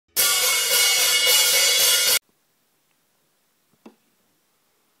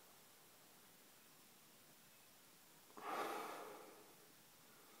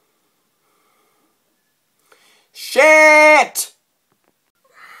Shit!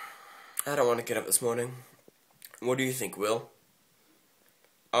 I don't want to get up this morning. What do you think, Will?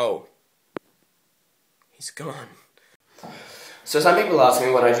 Oh. He's gone. So some people ask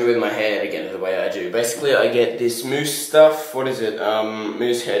me what I do with my hair to get it the way I do. Basically, I get this mousse stuff. What is it?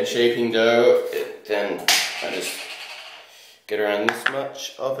 Mousse head shaping dough. Then I just get around this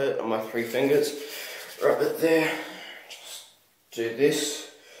much of it on my 3 fingers. Rub it there. Just do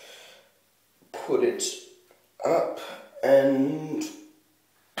this. Put it up, and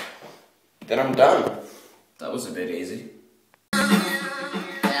then I'm done. That was a bit easy.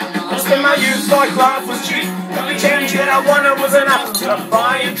 I spent my youth like life was cheap. Every change that I wanted was enough to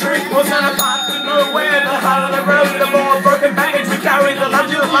buy a drink. Wasn't a path to nowhere, the heart of the road. The more broken baggage we carry, the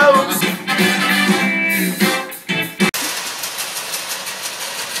larger the loads.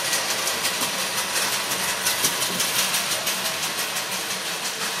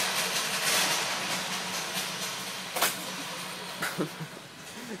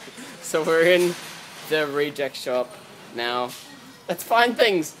 So we're in the reject shop now. Let's find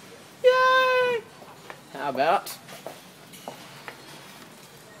things. Yay! How about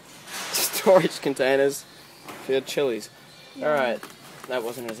storage containers for your chilies? Alright, that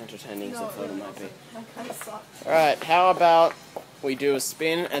wasn't as entertaining as I thought it might be. Alright, how about we do a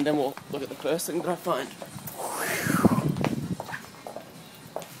spin and then we'll look at the first thing that I find.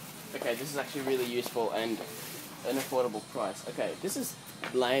 Okay, this is actually really useful and an affordable price. Okay, this is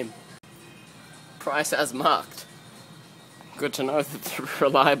lame. Price as marked. Good to know that the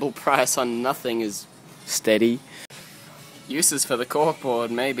reliable price on nothing is steady. Uses for the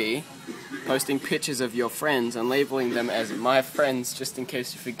corkboard maybe posting pictures of your friends and labeling them as my friends just in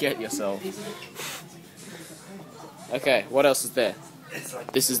case you forget yourself. Okay, what else is there?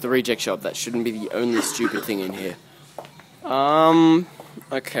 This is the reject shop. That shouldn't be the only stupid thing in here.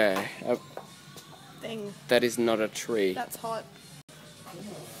 Okay. That is not a tree. That's hot.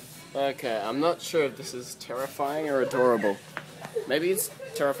 Okay, I'm not sure if this is terrifying or adorable. Maybe it's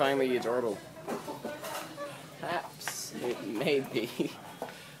terrifyingly adorable. Perhaps it may be.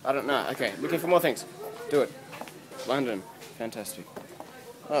 I don't know. Okay, looking for more things. Do it. London. Fantastic.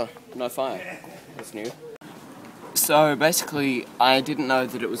 Oh, no fire. That's new. So basically, I didn't know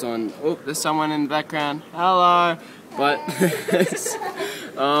that it was on. Oh, there's someone in the background. Hello. But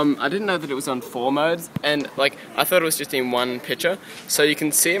I didn't know that it was on 4 modes, and like I thought it was just in one picture. So you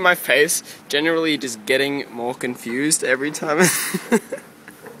can see my face generally just getting more confused every time.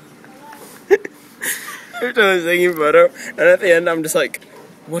 Every time I'm taking a photo, and at the end I'm just like,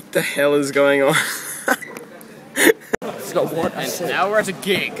 what the hell is going on? It's not what I said. Now we're at a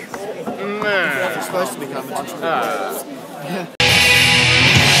gig. It's supposed to be coming to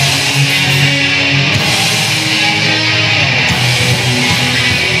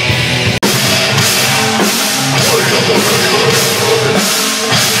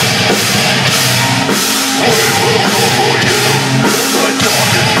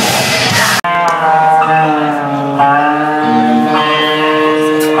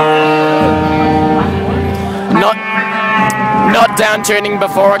Not down tuning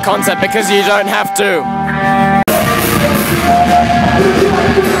before a concert because you don't have to.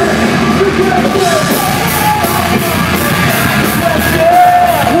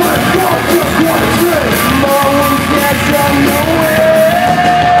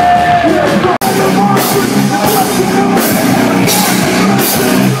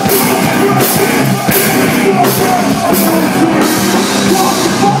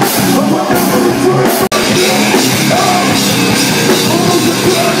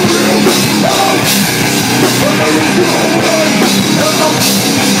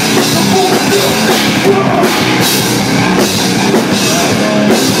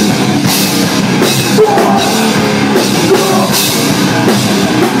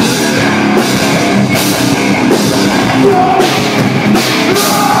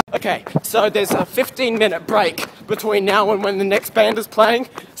 Okay, so there's a 15-minute break between now and when the next band is playing,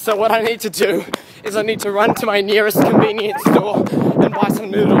 so what I need to do is I need to run to my nearest convenience store and buy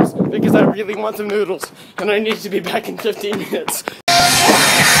some noodles, because I really want some noodles, and I need to be back in 15 minutes. As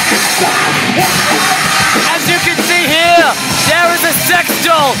you can see here, there is a sex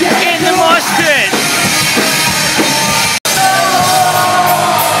doll in the mosh pit.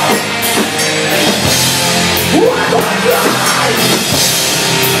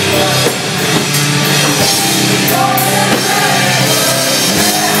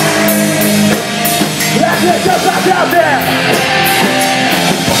 Just back out there!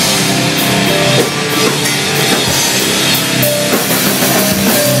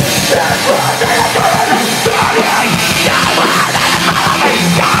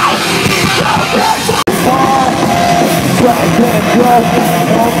 That's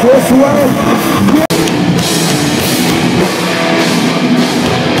This way.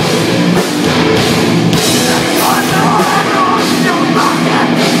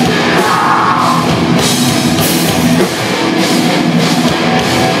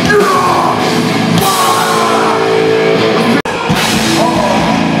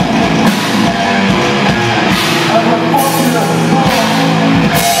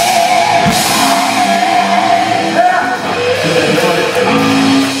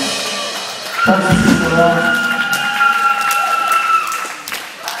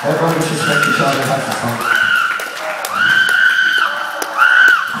 Everyone disrespect each other, that's the song.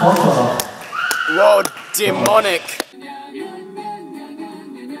 Control. Whoa, demonic.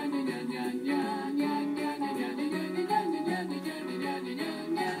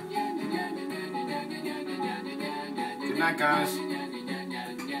 Good night, guys.